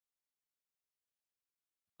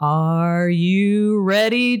Are you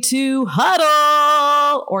ready to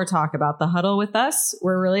huddle or talk about the huddle with us?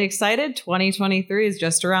 We're really excited. 2023 is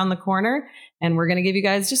just around the corner, and we're going to give you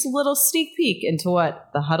guys just a little sneak peek into what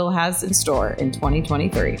the huddle has in store in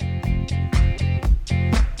 2023.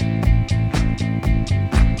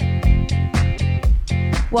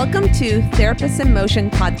 Welcome to Therapists in Motion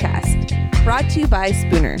podcast, brought to you by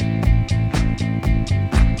Spooner.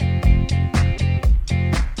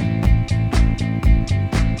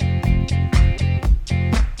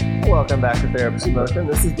 Welcome back to Therapists in Motion.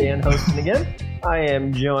 This is Dan hosting again. I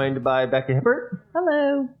am joined by Becca Hippert.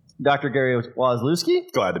 Hello. Dr. Gary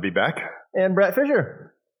Wazlewski. Glad to be back. And Brett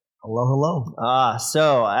Fisher. Hello, hello.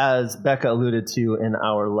 So as Becca alluded to in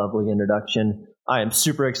our lovely introduction, I am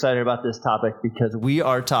super excited about this topic because we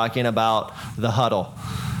are talking about the huddle.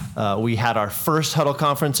 We had our first huddle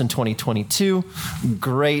conference in 2022.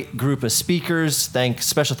 Great group of speakers.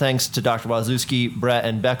 Special thanks to Dr. Wazlewski, Brett,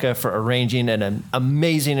 and Becca for arranging an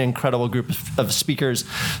amazing, incredible group of speakers.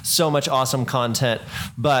 So much awesome content.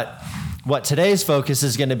 But what today's focus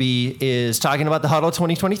is going to be is talking about the huddle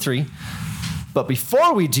 2023. But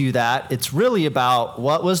before we do that, it's really about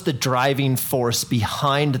what was the driving force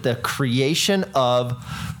behind the creation of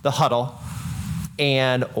the huddle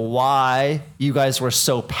and why you guys were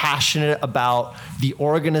so passionate about the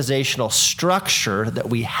organizational structure that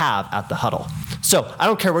we have at the huddle. So I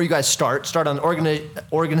don't care where you guys start on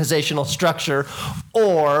organizational structure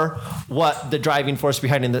or what the driving force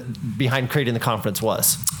behind creating the conference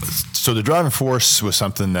was. So the driving force was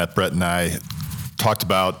something that Brett and I talked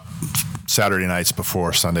about Saturday nights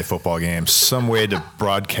before Sunday football games, some way to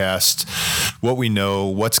broadcast what we know,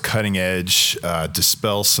 what's cutting edge,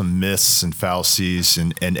 dispel some myths and fallacies,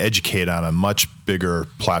 and educate on a much bigger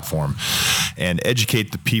platform and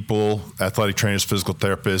educate the people, athletic trainers, physical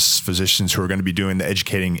therapists, physicians who are going to be doing the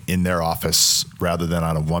educating in their office rather than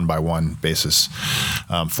on a one-by-one basis.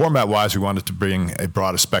 Format-wise, we wanted to bring a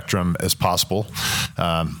broad a spectrum as possible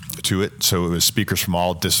to it. So it was speakers from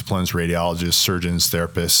all disciplines, radiologists, surgeons,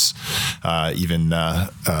 therapists, even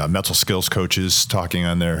mental skills coaches talking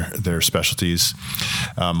on their specialties.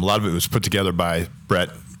 A lot of it was put together by Brett,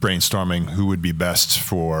 brainstorming who would be best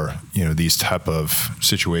for these type of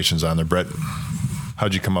situations on there. Brett,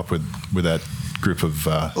 how'd you come up with that group of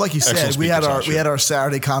like you said, we had our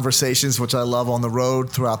Saturday conversations, which I love on the road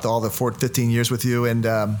throughout all the 15 years with you,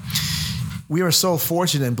 and we were so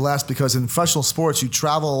fortunate and blessed because in professional sports, you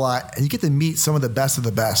travel a lot and you get to meet some of the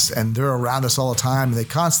best, and they're around us all the time. And they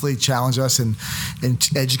constantly challenge us and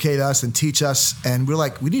educate us and teach us. And we're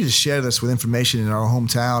like, we need to share this with information in our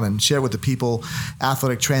hometown and share it with the people,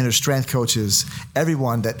 athletic trainers, strength coaches,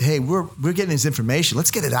 everyone that, hey, we're getting this information.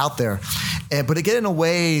 Let's get it out there. But to get it in a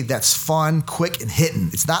way that's fun, quick, and hitting.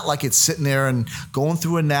 It's not like it's sitting there and going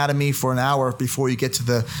through anatomy for an hour before you get to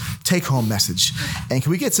the take-home message. And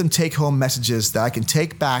can we get some take-home messages that I can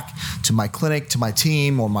take back to my clinic, to my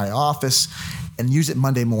team, or my office and use it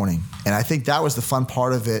Monday morning? And I think that was the fun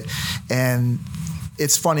part of it. And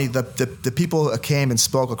it's funny, the people that came and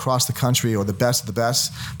spoke across the country are the best of the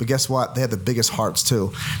best, but guess what? They have the biggest hearts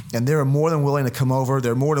too. And they were more than willing to come over.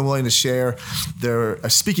 They're more than willing to share. Their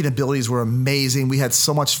speaking abilities were amazing. We had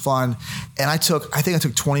so much fun. And I think I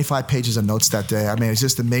took 25 pages of notes that day. I mean, it's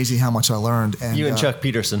just amazing how much I learned. And you and Chuck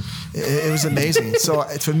Peterson. It was amazing. So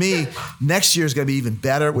for me, next year is going to be even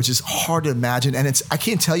better, which is hard to imagine. And I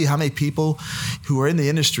can't tell you how many people who are in the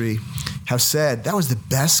industry have said that was the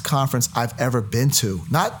best conference I've ever been to.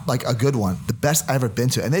 Not like a good one, the best I've ever been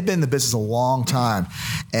to. And they've been in the business a long time.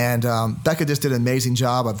 And Becca just did an amazing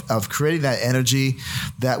job of creating that energy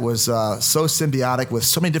that was so symbiotic with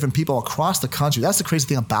so many different people across the country. That's the crazy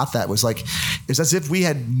thing about that was like, it's as if we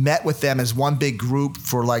had met with them as one big group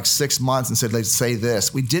for like 6 months and said, let's say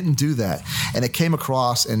this. We didn't do that. And it came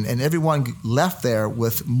across and everyone left there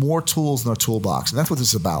with more tools in their toolbox. And that's what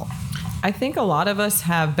this is about. I think a lot of us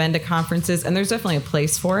have been to conferences, and there's definitely a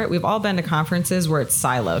place for it. We've all been to conferences where it's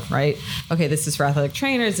siloed, right? Okay, this is for athletic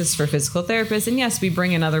trainers, this is for physical therapists, and yes, we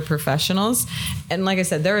bring in other professionals. And like I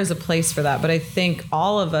said, there is a place for that. But I think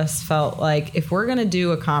all of us felt like if we're going to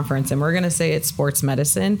do a conference and we're going to say it's sports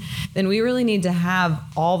medicine, then we really need to have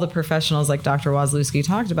all the professionals like Dr. Wazlewski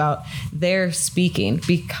talked about there speaking,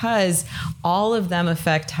 because all of them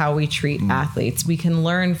affect how we treat athletes. We can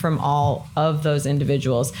learn from all of those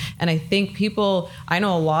individuals. And I think I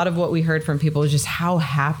know a lot of what we heard from people was just how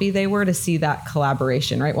happy they were to see that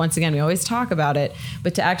collaboration, right? Once again, we always talk about it,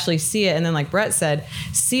 but to actually see it. And then like Brett said,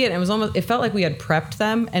 see it. It felt like we had prepped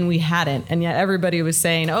them and we hadn't. And yet everybody was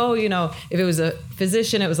saying, oh, if it was a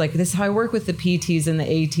physician, it was like, this is how I work with the PTs and the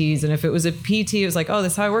ATs. And if it was a PT, it was like, oh,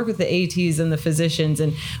 this is how I work with the ATs and the physicians.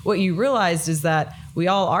 And what you realized is that we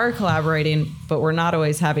all are collaborating, but we're not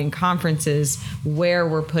always having conferences where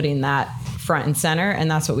we're putting that front and center. And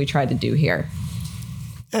that's what we tried to do here.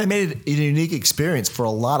 And it made it a unique experience for a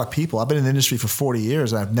lot of people. I've been in the industry for 40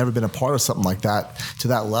 years, and I've never been a part of something like that to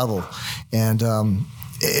that level. And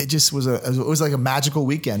it just was like a magical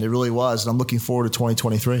weekend. It really was. And I'm looking forward to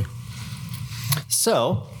 2023.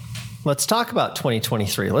 So let's talk about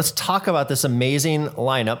 2023. Let's talk about this amazing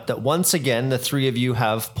lineup that once again, the three of you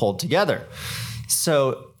have pulled together.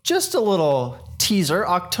 So just a little teaser,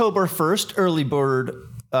 October 1st, early bird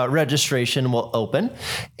registration will open.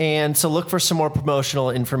 And so look for some more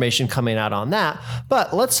promotional information coming out on that.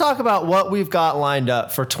 But let's talk about what we've got lined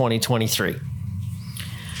up for 2023.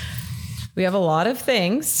 We have a lot of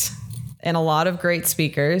things and a lot of great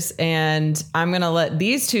speakers. And I'm going to let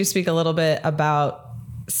these two speak a little bit about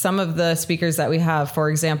some of the speakers that we have. For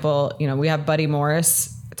example, we have Buddy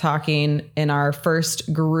Morris talking in our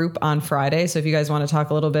first group on Friday. So if you guys want to talk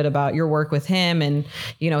a little bit about your work with him and,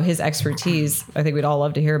 his expertise, I think we'd all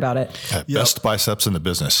love to hear about it. Best biceps in the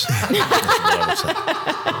business.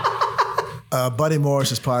 Buddy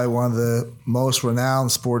Morris is probably one of the most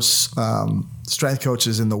renowned sports strength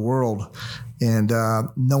coaches in the world. And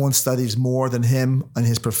no one studies more than him in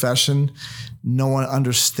his profession. No one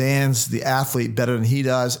understands the athlete better than he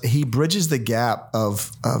does. He bridges the gap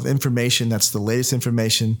of information that's the latest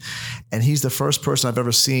information. And he's the first person I've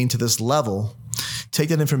ever seen to this level take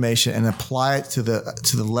that information and apply it to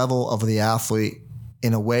the level of the athlete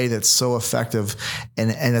in a way that's so effective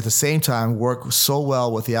and at the same time work so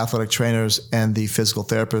well with the athletic trainers and the physical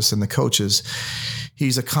therapists and the coaches.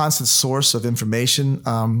 He's a constant source of information.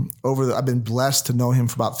 I've been blessed to know him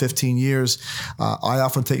for about 15 years. I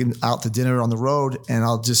often take him out to dinner on the road, and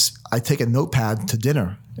I take a notepad to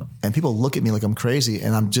dinner, and people look at me like I'm crazy,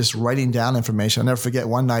 and I'm just writing down information. I'll never forget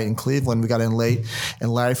one night in Cleveland, we got in late,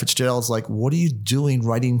 and Larry Fitzgerald's like, "What are you doing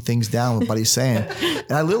writing things down with what he's saying?"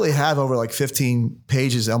 And I literally have over like 15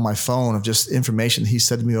 pages on my phone of just information he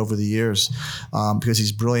said to me over the years because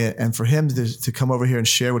he's brilliant. And for him to come over here and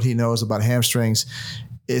share what he knows about hamstrings,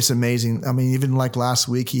 it's amazing. I mean, even like last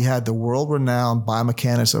week, he had the world-renowned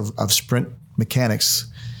biomechanics of sprint mechanics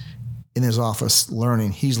in his office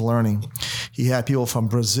learning. He's learning. He had people from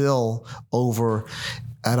Brazil over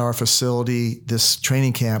at our facility, this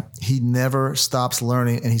training camp. He never stops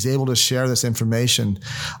learning, and he's able to share this information.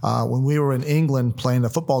 When we were in England playing a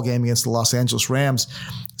football game against the Los Angeles Rams,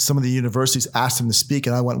 some of the universities asked him to speak,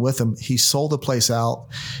 and I went with him. He sold the place out.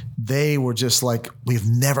 They were just like, we've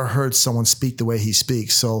never heard someone speak the way he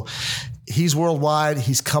speaks. So he's worldwide.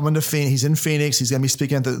 He's coming to Phoenix. He's in Phoenix. He's going to be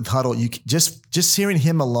speaking at the huddle. Just hearing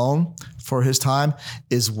him alone for his time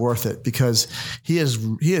is worth it because he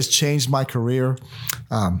has changed my career.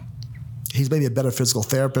 He's maybe a better physical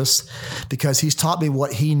therapist because he's taught me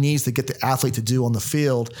what he needs to get the athlete to do on the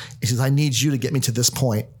field. He says, I need you to get me to this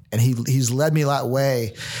point. And he's led me that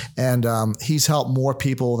way. And he's helped more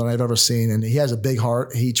people than I've ever seen. And he has a big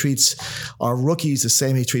heart. He treats our rookies the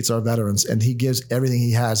same he treats our veterans. And he gives everything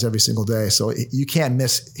he has every single day. So you can't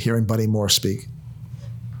miss hearing Buddy Morris speak.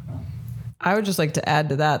 I would just like to add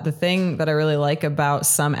to that. The thing that I really like about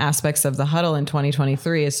some aspects of the huddle in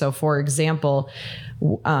 2023 is, so for example,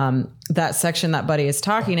 that section that Buddy is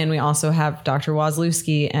talking in, we also have Dr.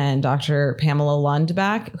 Wazlewski and Dr. Pamela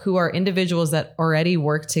Lundback, who are individuals that already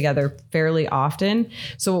work together fairly often.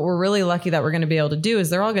 So what we're really lucky that we're going to be able to do is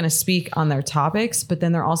they're all going to speak on their topics, but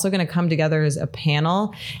then they're also going to come together as a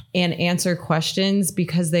panel and answer questions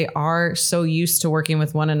because they are so used to working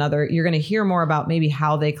with one another. You're going to hear more about maybe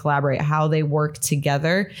how they collaborate, how they work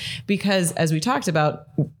together, because as we talked about,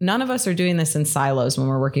 none of us are doing this in silos when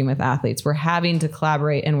we're working with athletes. We're having to collaborate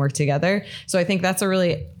and work together. So I think that's a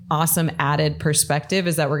really awesome added perspective,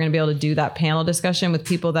 is that we're going to be able to do that panel discussion with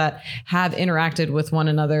people that have interacted with one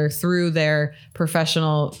another through their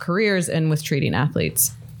professional careers and with treating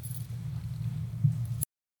athletes.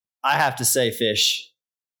 I have to say, Fish,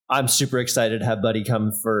 I'm super excited to have Buddy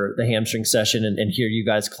come for the hamstring session and hear you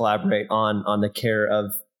guys collaborate on the care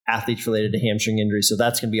of athletes related to hamstring injuries. So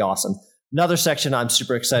that's going to be awesome. Another section I'm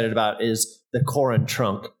super excited about is the core and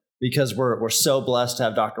trunk. because we're so blessed to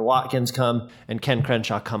have Dr. Watkins come and Ken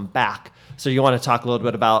Crenshaw come back. So you want to talk a little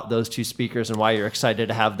bit about those two speakers and why you're excited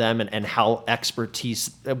to have them and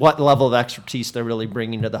what level of expertise they're really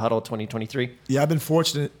bringing to the Huddle 2023? Yeah, I've been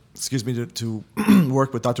fortunate, to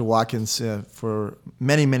work with Dr. Watkins for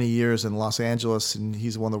many, many years in Los Angeles, and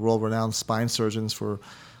he's one of the world-renowned spine surgeons for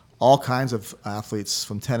all kinds of athletes,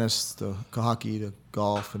 from tennis to hockey to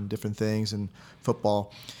golf and different things, and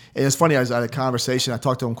football. And it's funny, I had a conversation, I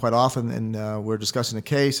talk to him quite often, and we're discussing a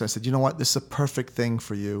case. I said, you know what, this is a perfect thing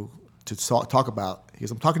for you to talk about. He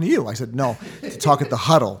goes, I'm talking to you. I said, no, to talk at the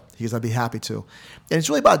Huddle. He goes, I'd be happy to. And it's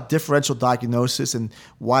really about differential diagnosis and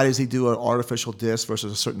why does he do an artificial disc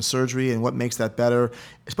versus a certain surgery and what makes that better,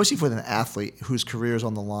 especially for an athlete whose career is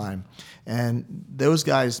on the line. And those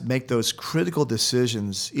guys make those critical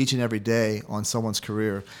decisions each and every day on someone's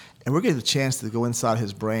career. And we're getting the chance to go inside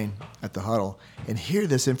his brain at the Huddle and hear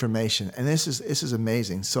this information. And this is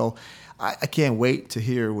amazing. So I can't wait to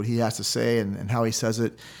hear what he has to say and how he says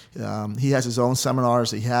it. He has his own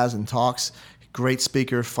seminars that he has and talks. Great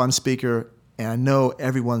speaker, fun speaker. And I know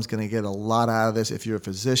everyone's going to get a lot out of this. If you're a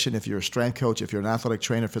physician, if you're a strength coach, if you're an athletic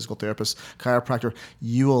trainer, physical therapist, chiropractor,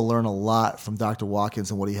 you will learn a lot from Dr.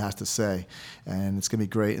 Watkins and what he has to say. And it's going to be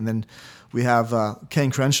great. And then we have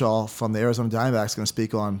Ken Crenshaw from the Arizona Diamondbacks going to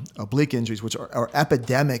speak on oblique injuries, which are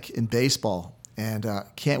epidemic in baseball. And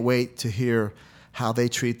can't wait to hear how they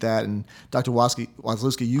treat that. And Dr.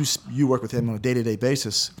 Wazlewski, you work with him on a day-to-day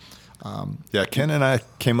basis. Ken and I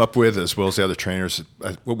came up with, as well as the other trainers,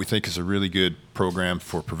 what we think is a really good program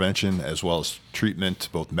for prevention as well as treatment,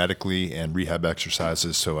 both medically and rehab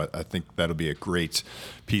exercises. So I think that'll be a great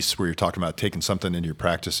piece where you're talking about taking something into your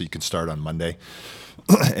practice that you can start on Monday.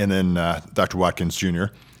 And then Dr. Watkins Jr.,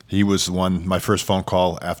 he was my first phone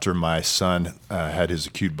call after my son had his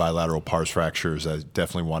acute bilateral pars fractures. I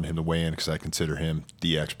definitely wanted him to weigh in because I consider him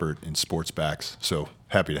the expert in sports backs. So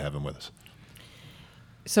happy to have him with us.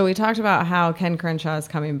 So we talked about how Ken Crenshaw is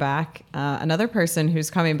coming back. Another person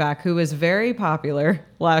who's coming back who was very popular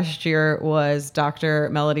last year was Dr.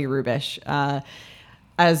 Melody Rubish.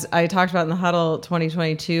 As I talked about in the Huddle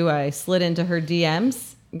 2022, I slid into her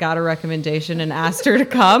DMs, got a recommendation, and asked her to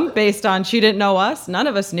come based on she didn't know us. None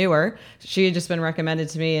of us knew her. She had just been recommended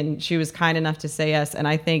to me, and she was kind enough to say yes. And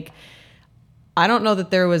I don't know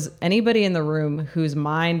that there was anybody in the room whose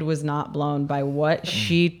mind was not blown by what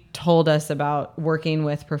she told us about working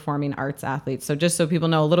with performing arts athletes. So just so people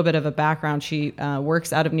know a little bit of a background, she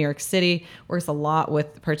works out of New York City, works a lot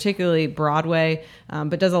with particularly Broadway,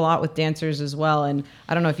 but does a lot with dancers as well. And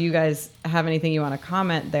I don't know if you guys have anything you want to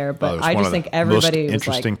comment there, but I just think everybody was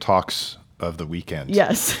interesting talks of the weekend.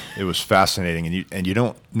 Yes. It was fascinating. And you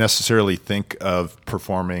don't necessarily think of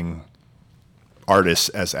performing artists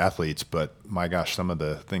as athletes, but my gosh, some of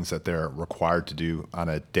the things that they're required to do on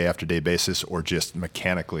a day after day basis or just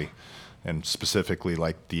mechanically, and specifically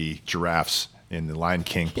like the giraffes in the Lion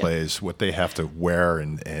King plays, what they have to wear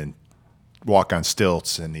and walk on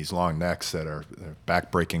stilts and these long necks that are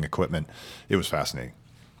back-breaking equipment. It was fascinating.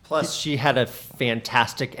 Plus, she had a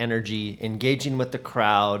fantastic energy, engaging with the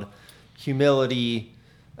crowd, humility,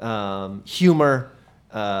 humor.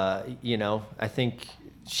 I think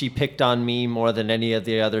she picked on me more than any of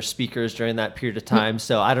the other speakers during that period of time.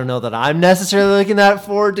 So I don't know that I'm necessarily looking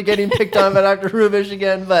forward to getting picked on by Dr. Rubish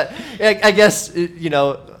again. But I guess,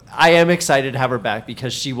 I am excited to have her back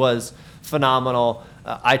because she was phenomenal.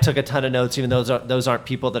 I took a ton of notes, even though those aren't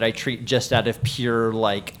people that I treat just out of pure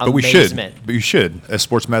amazement. But you should, as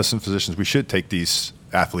sports medicine physicians, we should take these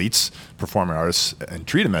athletes, performing artists, and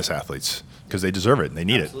treat them as athletes because they deserve it and they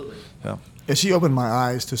need Absolutely. it. Yeah, she opened my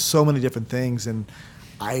eyes to so many different things, and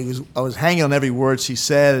I was hanging on every word she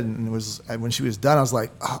said, and when she was done, I was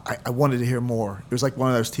like, I wanted to hear more. It was like one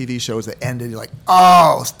of those TV shows that ended. You're like,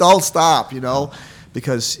 don't stop,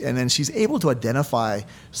 because and then she's able to identify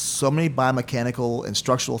so many biomechanical and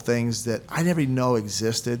structural things that I never know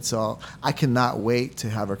existed. So I cannot wait to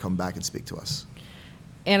have her come back and speak to us.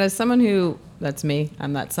 And as someone that's me,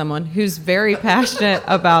 I'm that someone who's very passionate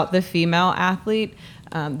about the female athlete.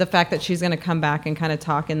 The fact that she's going to come back and kind of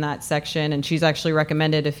talk in that section, and she's actually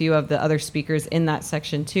recommended a few of the other speakers in that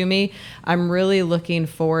section to me. I'm really looking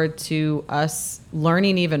forward to us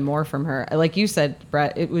learning even more from her. Like you said,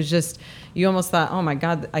 Brett, it was just, you almost thought, oh my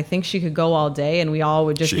God, I think she could go all day, and we all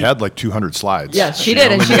would just She had like 200 slides. Yeah, she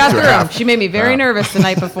did, and she got through them. She made me very nervous the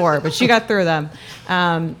night before, but she got through them.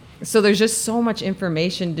 So there's just so much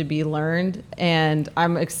information to be learned, and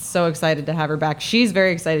I'm so excited to have her back. She's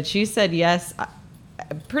very excited. She said yes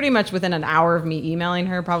pretty much within an hour of me emailing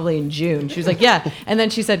her, probably in June. She was like, yeah. And then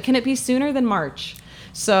she said, can it be sooner than March?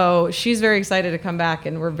 So she's very excited to come back,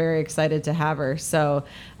 and we're very excited to have her. So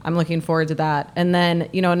I'm looking forward to that. And then,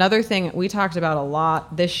 another thing we talked about a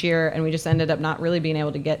lot this year, and we just ended up not really being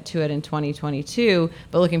able to get to it in 2022,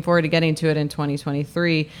 but looking forward to getting to it in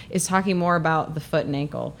 2023, is talking more about the foot and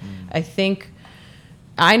ankle.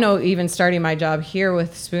 I know even starting my job here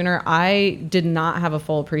with Spooner, I did not have a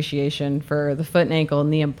full appreciation for the foot and ankle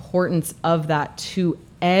and the importance of that to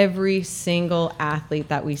every single athlete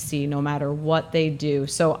that we see, no matter what they do.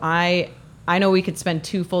 So I know we could spend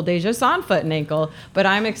 2 full days just on foot and ankle, but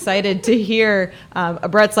I'm excited to hear,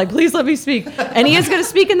 Brett's like, please let me speak. And he is going to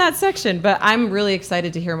speak in that section, but I'm really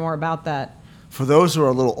excited to hear more about that. For those who are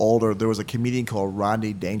a little older, there was a comedian called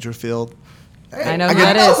Rodney Dangerfield. I know who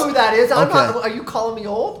that is. I know who that is. I'm Okay. not, are you calling me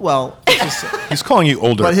old? Well, He's calling you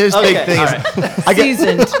older. but his big thing is,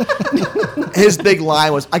 Seasoned. his big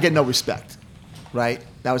line was, I get no respect, right?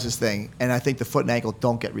 That was his thing. And I think the foot and ankle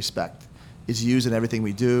don't get respect. It's used in everything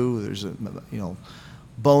we do. There's,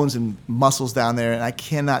 bones and muscles down there. And I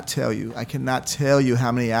cannot tell you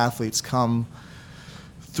how many athletes come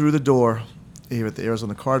through the door here at the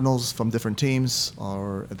Arizona Cardinals from different teams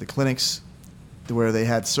or at the clinics where they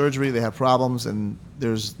had surgery, they have problems, and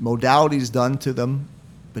there's modalities done to them,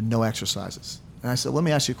 but no exercises. And I said, let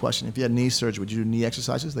me ask you a question. If you had knee surgery, would you do knee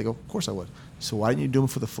exercises? They go, of course I would. So why didn't you do them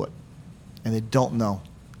for the foot? And they don't know.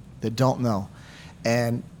 They don't know.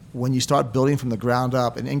 And when you start building from the ground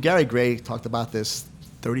up, and Gary Gray talked about this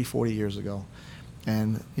 30, 40 years ago,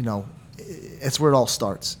 and, it's where it all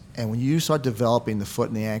starts. And when you start developing the foot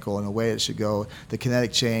and the ankle in a way it should go, the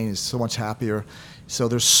kinetic chain is so much happier. So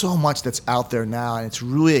there's so much that's out there now, and it's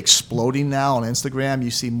really exploding now on Instagram.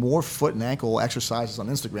 You see more foot and ankle exercises on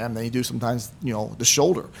Instagram than you do sometimes, the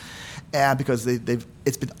shoulder. And because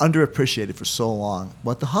it's been underappreciated for so long.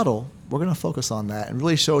 But the huddle, we're going to focus on that and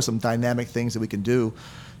really show some dynamic things that we can do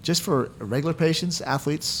just for regular patients,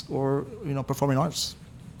 athletes, or, performing arts.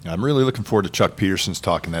 I'm really looking forward to Chuck Peterson's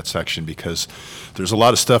talk in that section because there's a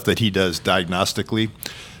lot of stuff that he does diagnostically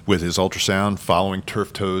with his ultrasound, following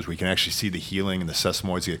turf toes. We can actually see the healing and the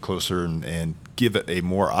sesamoids get closer and give it a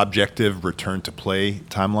more objective return to play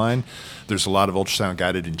timeline. There's a lot of ultrasound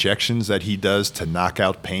guided injections that he does to knock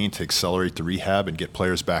out pain, to accelerate the rehab and get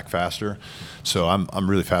players back faster. So I'm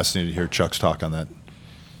really fascinated to hear Chuck's talk on that.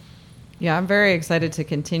 Yeah, I'm very excited to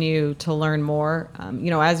continue to learn more.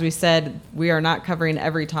 As we said, we are not covering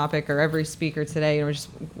every topic or every speaker today. We just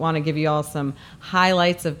want to give you all some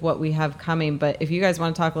highlights of what we have coming. But if you guys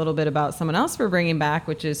want to talk a little bit about someone else we're bringing back,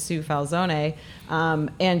 which is Sue Falzone.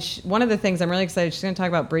 One of the things I'm really excited, she's going to talk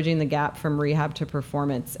about bridging the gap from rehab to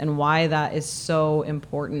performance and why that is so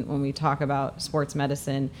important when we talk about sports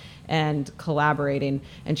medicine and collaborating.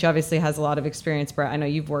 And she obviously has a lot of experience. Brett, I know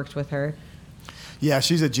you've worked with her. Yeah,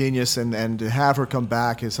 she's a genius, and to have her come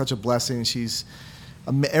back is such a blessing.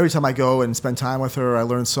 Every time I go and spend time with her, I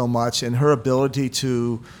learn so much, and her ability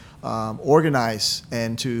to organize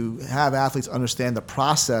and to have athletes understand the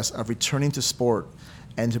process of returning to sport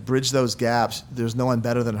and to bridge those gaps, there's no one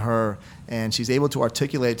better than her. And she's able to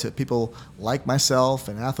articulate to people like myself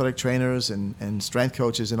and athletic trainers and strength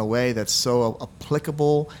coaches in a way that's so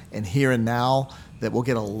applicable and here and now that we'll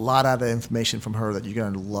get a lot out of information from her that you're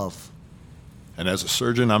going to love. And as a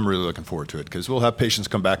surgeon, I'm really looking forward to it because we'll have patients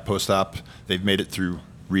come back post-op. They've made it through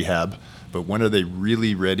rehab, but when are they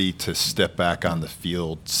really ready to step back on the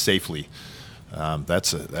field safely?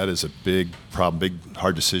 That is a big problem, big,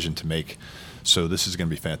 hard decision to make. So this is going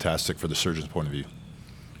to be fantastic for the surgeon's point of view.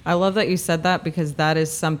 I love that you said that because that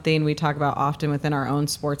is something we talk about often within our own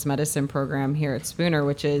sports medicine program here at Spooner,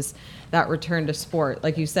 which is that return to sport.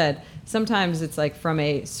 Like you said, sometimes it's like from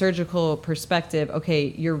a surgical perspective, okay,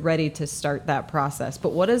 you're ready to start that process.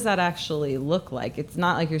 But what does that actually look like? It's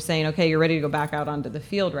not like you're saying, okay, you're ready to go back out onto the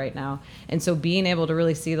field right now. And so being able to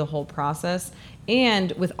really see the whole process,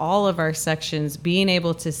 and with all of our sections, being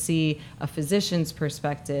able to see a physician's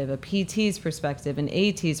perspective, a PT's perspective, an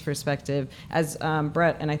AT's perspective, as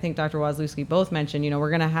Brett and I think Dr. Wazlewski both mentioned, we're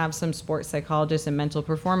going to have some sports psychologists and mental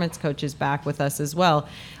performance coaches back with us as well.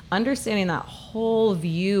 Understanding that whole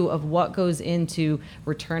view of what goes into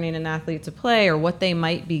returning an athlete to play or what they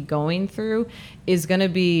might be going through is going to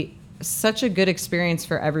be such a good experience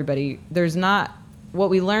for everybody. What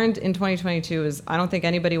we learned in 2022 is I don't think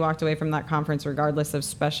anybody walked away from that conference, regardless of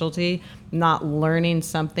specialty, not learning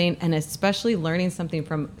something, and especially learning something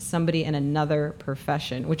from somebody in another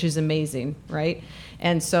profession, which is amazing, right?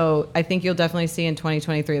 And so I think you'll definitely see in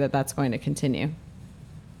 2023 that that's going to continue.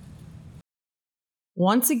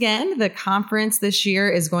 Once again, the conference this year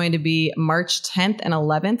is going to be March 10th and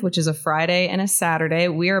 11th, which is a Friday and a Saturday.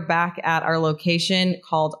 We are back at our location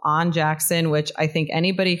called On Jackson, which I think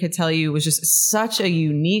anybody could tell you was just such a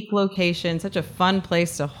unique location, such a fun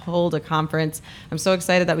place to hold a conference. I'm so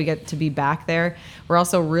excited that we get to be back there. We're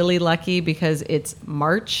also really lucky because it's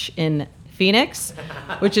March in Phoenix,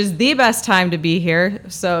 which is the best time to be here.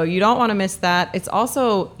 So you don't want to miss that. It's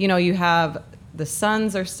also, you have the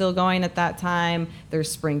Suns are still going at that time. There's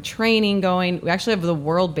spring training going. We actually have the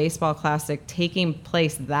World Baseball Classic taking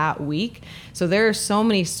place that week. So there are so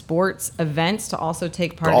many sports events to also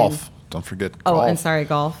take part in. Golf. Don't forget golf. Oh, and sorry,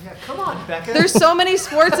 golf. Yeah, come on, Becca. There's so many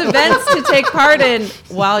sports events to take part in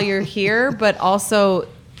while you're here, but also,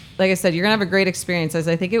 like I said, you're going to have a great experience. As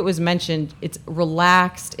I think it was mentioned, it's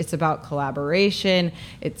relaxed. It's about collaboration.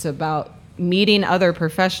 It's about meeting other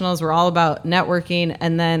professionals. We're all about networking.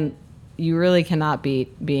 And then you really cannot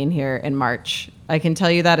beat being here in March. I can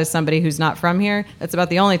tell you that as somebody who's not from here. That's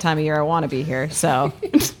about the only time of year I want to be here. So,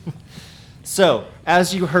 So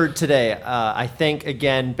as you heard today, I thank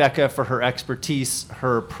again Becca for her expertise,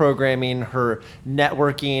 her programming, her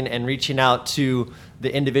networking, and reaching out to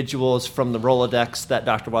the individuals from the Rolodex that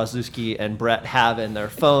Dr. Wazlewski and Brett have in their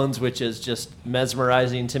phones, which is just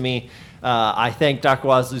mesmerizing to me. I thank Dr.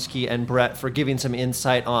 Wazlewski and Brett for giving some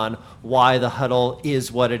insight on why the huddle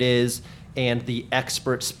is what it is and the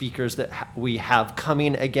expert speakers that we have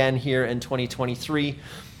coming again here in 2023.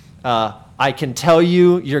 I can tell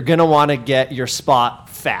you, you're going to want to get your spot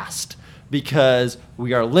fast because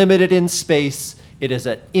we are limited in space. It is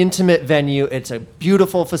an intimate venue. It's a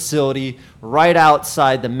beautiful facility right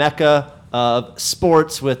outside the Mecca of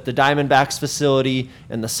sports with the Diamondbacks facility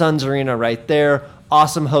and the Suns Arena right there.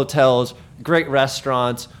 Awesome hotels, great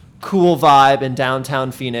restaurants, cool vibe in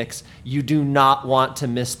downtown Phoenix. You do not want to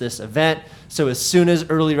miss this event. So as soon as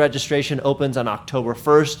early registration opens on October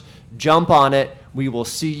 1st, jump on it. We will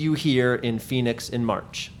see you here in Phoenix in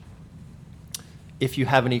March. If you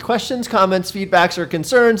have any questions, comments, feedbacks, or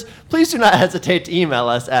concerns, please do not hesitate to email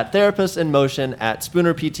us at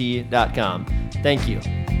therapistinmotion@spoonerpt.com. Thank you.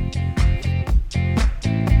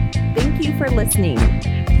 Thank you for listening.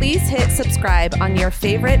 Please hit subscribe on your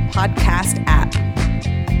favorite podcast app.